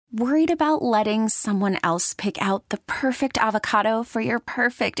Worried about letting someone else pick out the perfect avocado for your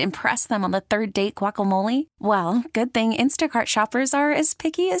perfect impress them on the third date guacamole? Well, good thing Instacart shoppers are as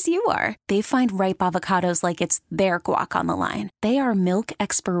picky as you are. They find ripe avocados like it's their guac on the line. They are milk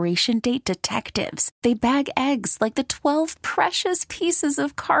expiration date detectives. They bag eggs like the 12 precious pieces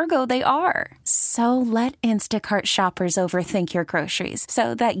of cargo they are. So let Instacart shoppers overthink your groceries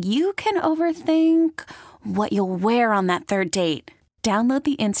so that you can overthink what you'll wear on that third date. Download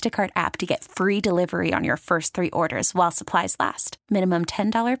the Instacart app to get free delivery on your first 3 orders while supplies last. Minimum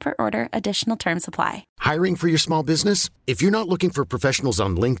 $10 per order. Additional terms apply. Hiring for your small business? If you're not looking for professionals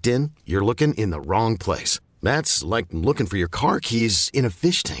on LinkedIn, you're looking in the wrong place. That's like looking for your car keys in a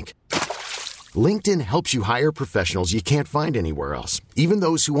fish tank. LinkedIn helps you hire professionals you can't find anywhere else, even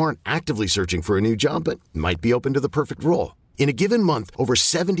those who aren't actively searching for a new job but might be open to the perfect role. In a given month, over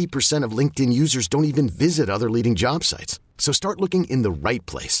 70% of LinkedIn users don't even visit other leading job sites. So start looking in the right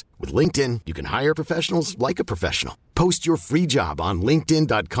place. With LinkedIn, you can hire professionals like a professional. Post your free job on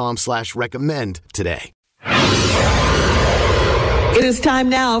linkedin.com/recommend today. It is time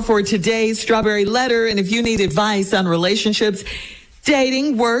now for today's Strawberry Letter. And if you need advice on relationships,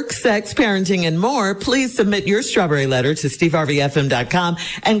 dating, work, sex, parenting, and more, please submit your Strawberry Letter to steveharveyfm.com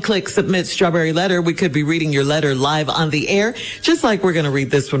and click Submit Strawberry Letter. We could be reading your letter live on the air, just like we're going to read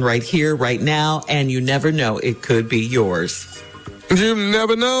this one right here, right now, and you never know, it could be yours. You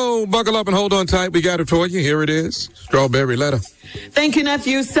never know. Buckle up and hold on tight. We got it for you. Here it is. Strawberry Letter. Thank you,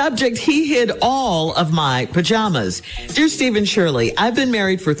 nephew. Subject, he hid all of my pajamas. Dear Steve and Shirley, I've been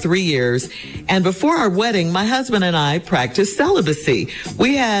married for 3 years, and before our wedding, my husband and I practiced celibacy.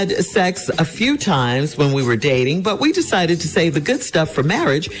 We had sex a few times when we were dating, but we decided to save the good stuff for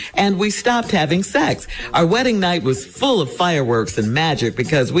marriage, and we stopped having sex. Our wedding night was full of fireworks and magic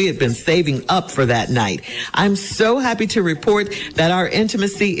because we had been saving up for that night. I'm so happy to report that our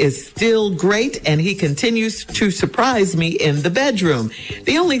intimacy is still great, and he continues to surprise me in the bedroom.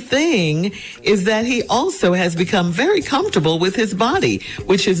 The only thing is that he also has become very comfortable with his body,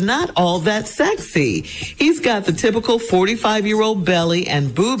 which is not all that sexy. He's got the typical 45-year-old belly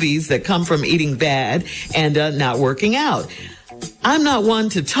and boobies that come from eating bad and not working out. I'm not one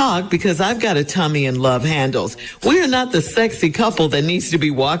to talk because I've got a tummy and love handles. We are not the sexy couple that needs to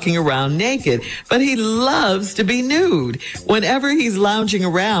be walking around naked, but he loves to be nude. Whenever he's lounging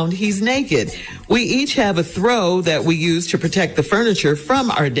around, he's naked. We each have a throw that we use to protect the furniture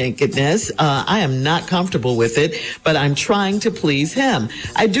from our nakedness. I am not comfortable with it, but I'm trying to please him.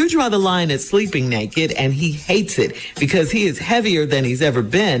 I do draw the line at sleeping naked, and he hates it because he is heavier than he's ever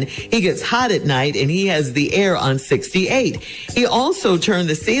been. He gets hot at night, and he has the air on 68. He also turned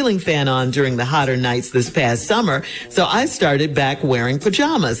the ceiling fan on during the hotter nights this past summer, so I started back wearing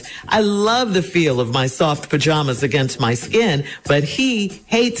pajamas. I love the feel of my soft pajamas against my skin, but he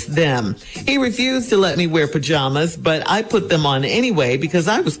hates them. He refused to let me wear pajamas, but I put them on anyway because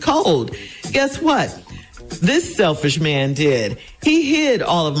I was cold. Guess what? This selfish man did. He hid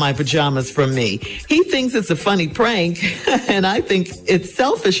all of my pajamas from me. He thinks it's a funny prank, and I think it's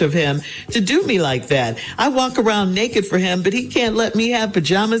selfish of him to do me like that. I walk around naked for him, but he can't let me have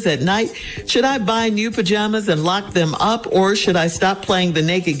pajamas at night. Should I buy new pajamas and lock them up, or should I stop playing the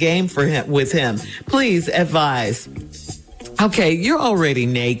naked game with him? Please advise. Okay, you're already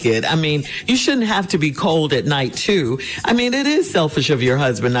naked. I mean, you shouldn't have to be cold at night, too. I mean, it is selfish of your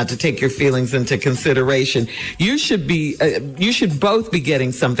husband not to take your feelings into consideration. You should both be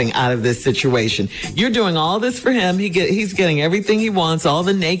getting something out of this situation. You're doing all this for him. He's getting everything he wants, all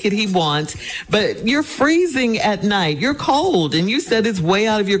the naked he wants, but you're freezing at night. You're cold, and you said it's way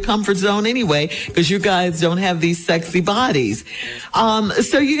out of your comfort zone anyway because you guys don't have these sexy bodies.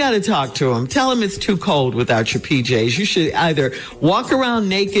 So you got to talk to him. Tell him it's too cold without your PJs. You should either walk around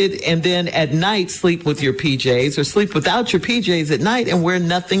naked and then at night sleep with your PJs, or sleep without your PJs at night and wear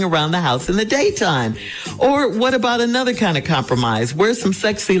nothing around the house in the daytime. Or what about another kind of compromise? Wear some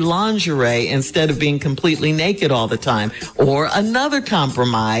sexy lingerie instead of being completely naked all the time. Or another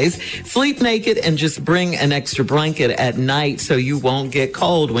compromise, sleep naked and just bring an extra blanket at night so you won't get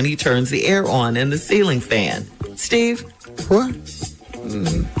cold when he turns the air on in the ceiling fan. Steve? What?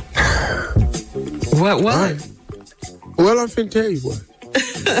 What? Well, I'm finna tell you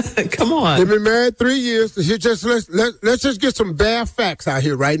what. Come on. They've been married 3 years. Let's just get some bare facts out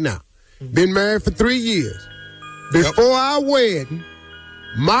here right now. Been married for 3 years. Before our wedding,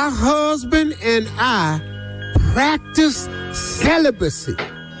 my husband and I practiced celibacy.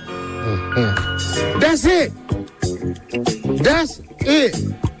 That's it. That's it.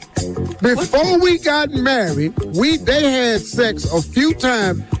 Before we got married, they had sex a few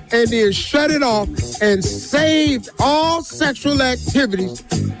times and then shut it off and saved all sexual activities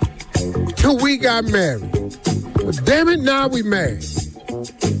till we got married. But damn it, now we married.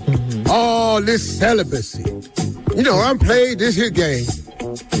 All this celibacy. You know, I'm playing this here game.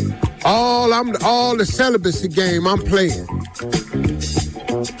 All the celibacy game I'm playing.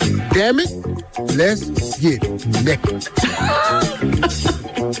 Damn it, let's get naked.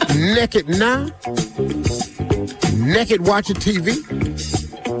 Naked now. Naked watching TV.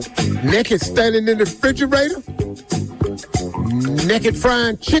 Naked standing in the refrigerator. Naked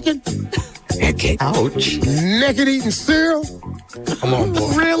frying chicken. Naked. Ouch. Naked eating cereal. Come on,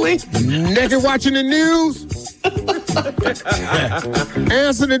 boy. Really? Naked watching the news.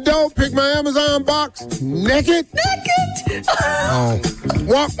 Answer the door, pick my Amazon box. Naked. Naked.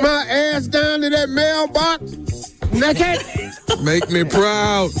 Walk my ass down to that mailbox. Naked. Make me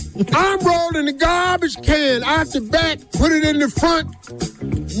proud. I'm rolling the garbage can out the back, put it in the front.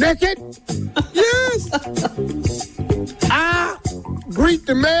 Naked. Yes. I greet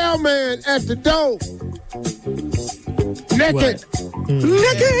the mailman at the door. Naked.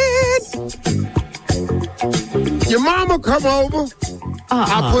 Naked. Your mama come over.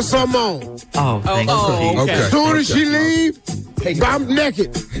 I put some on. Oh, thank you. Okay. As soon as she leave, I'm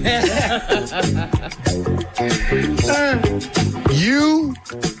naked. You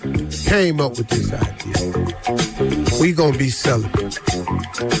came up with this idea. We gonna be celibate.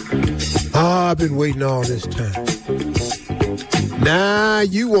 I've been waiting all this time. Now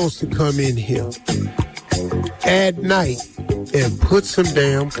you wants to come in here at night and put some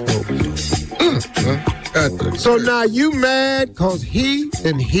damn clothes on. So now you mad cause he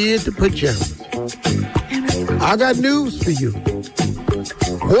done hid the pajamas. I got news for you.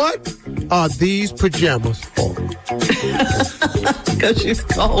 What are these pajamas for? Because she's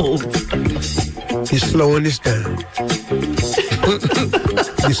cold. You're slowing this down.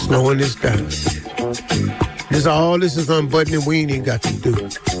 You're slowing this down. This is unbuttoning we ain't even got to do.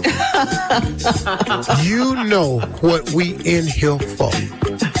 You know what we in here for.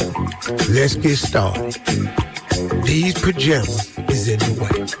 Let's get started. These pajamas is in the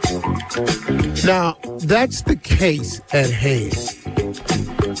way. Now, that's the case at hand.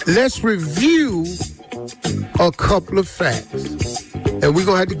 Let's review a couple of facts. And we're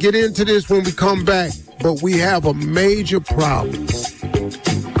going to have to get into this when we come back, but we have a major problem.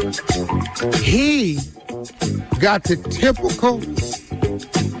 He got the typical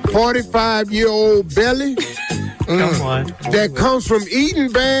 45-year-old belly Come on. that comes from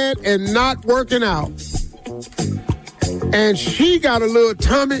eating bad and not working out. And she got a little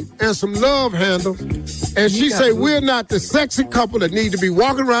tummy and some love handles. And she say, we're not the sexy couple that need to be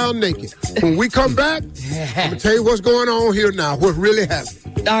walking around naked. When we come back, I'm going to tell you what's going on here now, what really happened.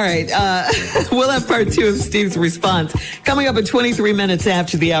 All right. We'll have part 2 of Steve's response coming up at 23 minutes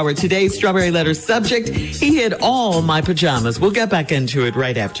after the hour. Today's Strawberry Letter subject, he hid all my pajamas. We'll get back into it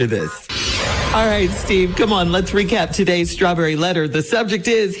right after this. All right, Steve, come on. Let's recap today's Strawberry Letter. The subject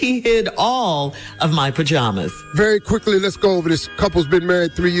is, he hid all of my pajamas. Very quickly, let's go over this. Couple's been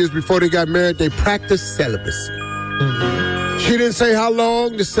married 3 years. Before they got married, they practiced celibacy. She didn't say how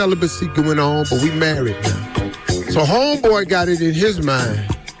long the celibacy going on, but we married now. So homeboy got it in his mind.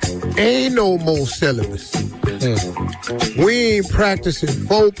 Ain't no more celibacy. We ain't practicing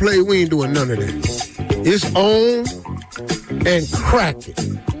foreplay. We ain't doing none of that. It's on and crack it.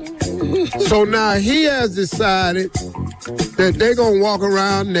 So now he has decided that they're going to walk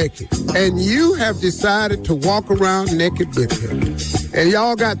around naked. And you have decided to walk around naked with him. And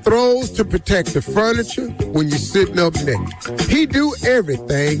y'all got throws to protect the furniture when you're sitting up naked. He do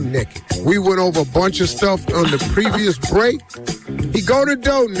everything naked. We went over a bunch of stuff on the previous break. He go to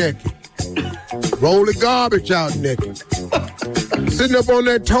door naked. Roll the garbage out naked. Sitting up on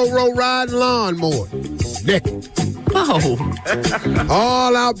that tow road riding lawnmower. Naked. Oh.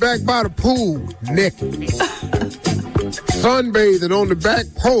 All out back by the pool. Naked. Sunbathing on the back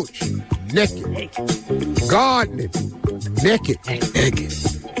porch. Naked. Gardening. Naked.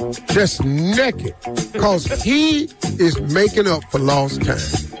 Just naked. Because he is making up for lost time.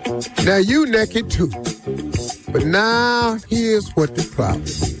 Now you naked too. But now here's what the problem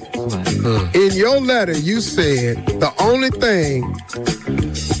is. In your letter, you said the only thing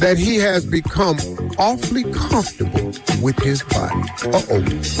that he has become awfully comfortable with his body.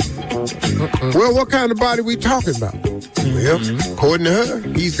 Well, what kind of body we talking about? Well, according to her,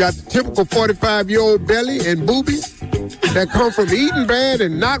 he's got the typical 45-year-old belly and boobies that come from eating bad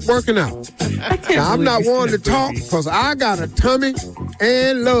and not working out. Now, I'm not one to talk because I got a tummy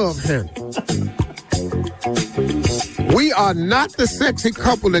and love handle. We are not the sexy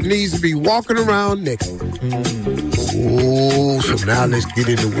couple that needs to be walking around naked. Oh, so now let's get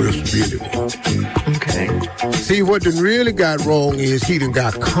into what's really wrong. Okay. See, what done really got wrong is he done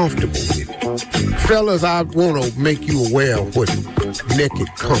got comfortable with it. Fellas, I want to make you aware of what naked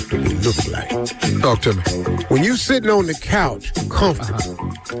comfortable look like. Talk to me. When you sitting on the couch, comfortable,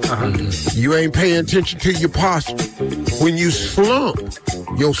 you ain't paying attention to your posture. When you slump,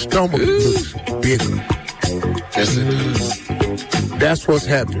 your stomach looks bigger. That's what's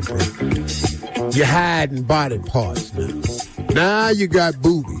happening, bro. You're hiding body parts now. Now you got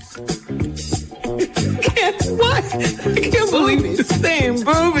boobies. What? I can't believe he's saying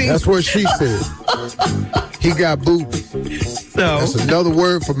boobies. That's what she said. He got boobies. So that's another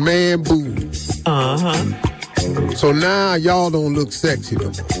word for man boobies. So now y'all don't look sexy no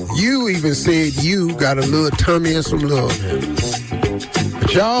more. You even said you got a little tummy and some love handle.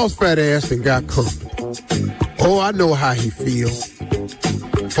 But y'all's fat ass done got comfortable. Oh, I know how he feel.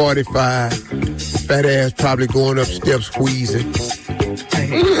 45, fat ass probably going up steps squeezing.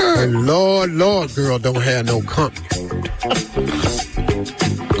 And Lord, girl, don't have no company.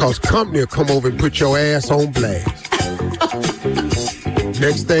 Because company will come over and put your ass on blast.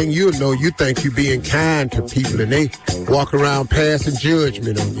 Next thing you'll know, you think you being kind to people and they walk around passing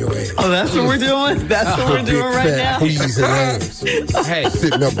judgment on your ass. Oh, that's what we're doing? That's what we're doing right now? Wheezing ass. Hey.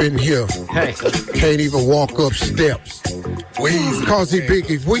 Sitting up in here. Hey. Can't even walk up steps. Wheeze, because he big,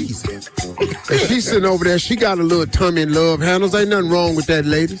 he's wheezing. And she's sitting over there, she got a little tummy and love handles. Ain't nothing wrong with that,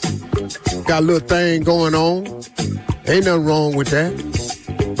 ladies. Got a little thing going on. Ain't nothing wrong with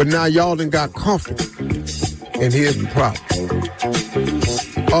that. But now y'all done got comfortable. And here's the problem.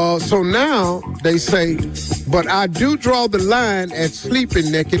 So now they say, but I do draw the line at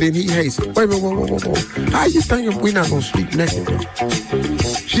sleeping naked and he hates it. Wait. How you thinking we not gonna sleep naked though?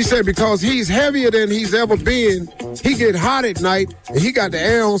 She said because he's heavier than he's ever been, he get hot at night and he got the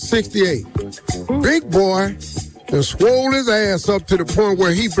air on 68. Big boy done swole his ass up to the point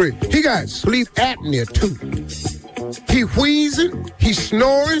where he got sleep apnea too. He wheezing, he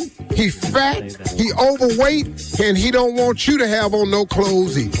snoring, he fat, he overweight, and he don't want you to have on no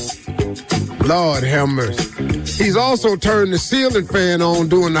clothes either. Lord have mercy. He's also turned the ceiling fan on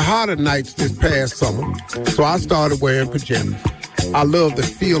during the hotter nights this past summer, so I started wearing pajamas. I love the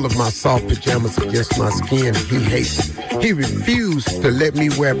feel of my soft pajamas against my skin, and he hates it. He refused to let me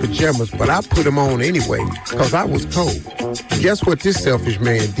wear pajamas, but I put them on anyway, because I was cold. Guess what this selfish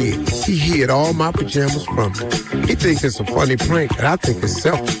man did? He hid all my pajamas from me. He thinks it's a funny prank, and I think it's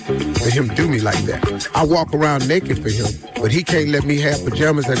selfish for him to do me like that. I walk around naked for him, but he can't let me have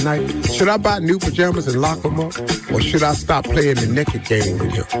pajamas at night. Should I buy new pajamas and lock them up, or should I stop playing the naked game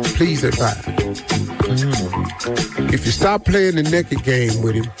with him? Please advise. If you stop playing the naked game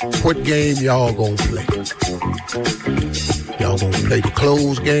with him, what game y'all gonna play? Y'all gonna play the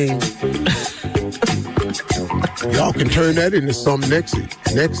clothes game? Y'all can turn that into something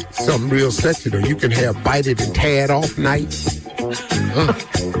something real sexy though. You can have bite it and tear it off night.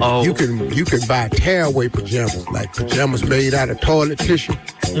 You can buy tearaway pajamas, like pajamas made out of toilet tissue.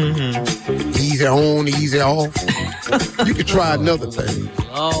 Easy on, easy off. You can try another thing.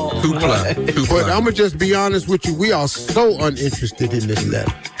 Two-ply. But I'm going to just be honest with you. We are so uninterested in this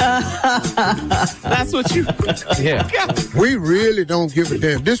letter. That's what you... Yeah. We really don't give a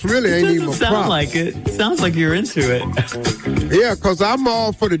damn. This really ain't even a problem. Sound like it. Sounds like you're into it. Yeah, because I'm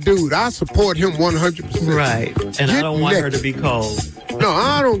all for the dude. I support him 100%. Right. And I don't want her to be cold. No,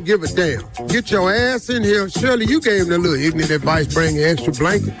 I don't give a damn. Get your ass in here. Shirley, you gave him the little ignorant advice, bring an extra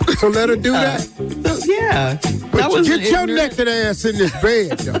blanket. So let her do that. So, yeah. But get your naked ass in this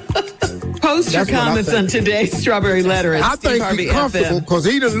bed, though. Post your comments on today's Strawberry Letter at I think Steve he's Harvey comfortable FM. because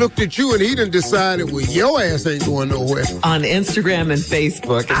he done looked at you and he done decided, well, your ass ain't going nowhere. On Instagram and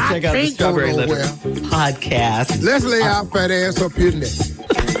Facebook. And check out the Strawberry Letter podcast. Let's lay our fat ass up here next.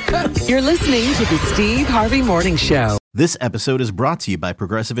 You're listening to the Steve Harvey Morning Show. This episode is brought to you by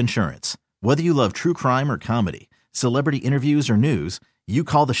Progressive Insurance. Whether you love true crime or comedy, celebrity interviews or news, you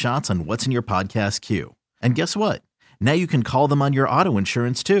call the shots on what's in your podcast queue. And guess what? Now you can call them on your auto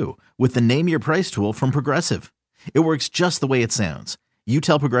insurance too with the Name Your Price tool from Progressive. It works just the way it sounds. You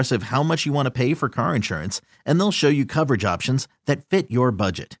tell Progressive how much you want to pay for car insurance, and they'll show you coverage options that fit your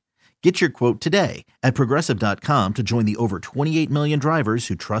budget. Get your quote today at Progressive.com to join the over 28 million drivers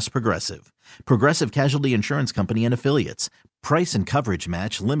who trust Progressive. Progressive Casualty Insurance Company and Affiliates. Price and coverage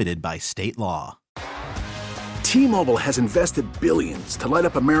match limited by state law. T-Mobile has invested billions to light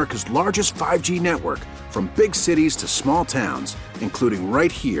up America's largest 5G network, from big cities to small towns, including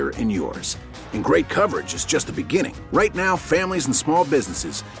right here in yours. And great coverage is just the beginning. Right now, families and small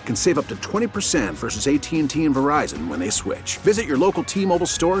businesses can save up to 20% versus AT&T and Verizon when they switch. Visit your local T-Mobile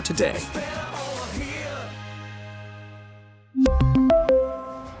store today.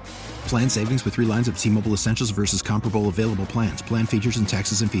 Plan savings with 3 lines of T-Mobile Essentials versus comparable available plans. Plan features and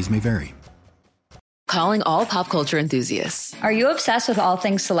taxes and fees may vary. Calling all pop culture enthusiasts. Are you obsessed with all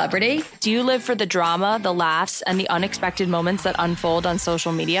things celebrity? Do you live for the drama, the laughs, and the unexpected moments that unfold on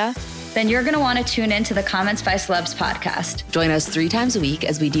social media? Then you're going to want to tune in to the Comments by Celebs podcast. Join us 3 times a week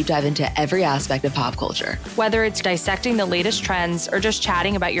as we deep dive into every aspect of pop culture. Whether it's dissecting the latest trends or just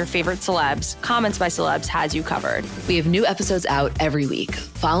chatting about your favorite celebs, Comments by Celebs has you covered. We have new episodes out every week.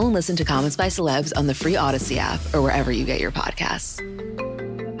 Follow and listen to Comments by Celebs on the free Odyssey app or wherever you get your podcasts.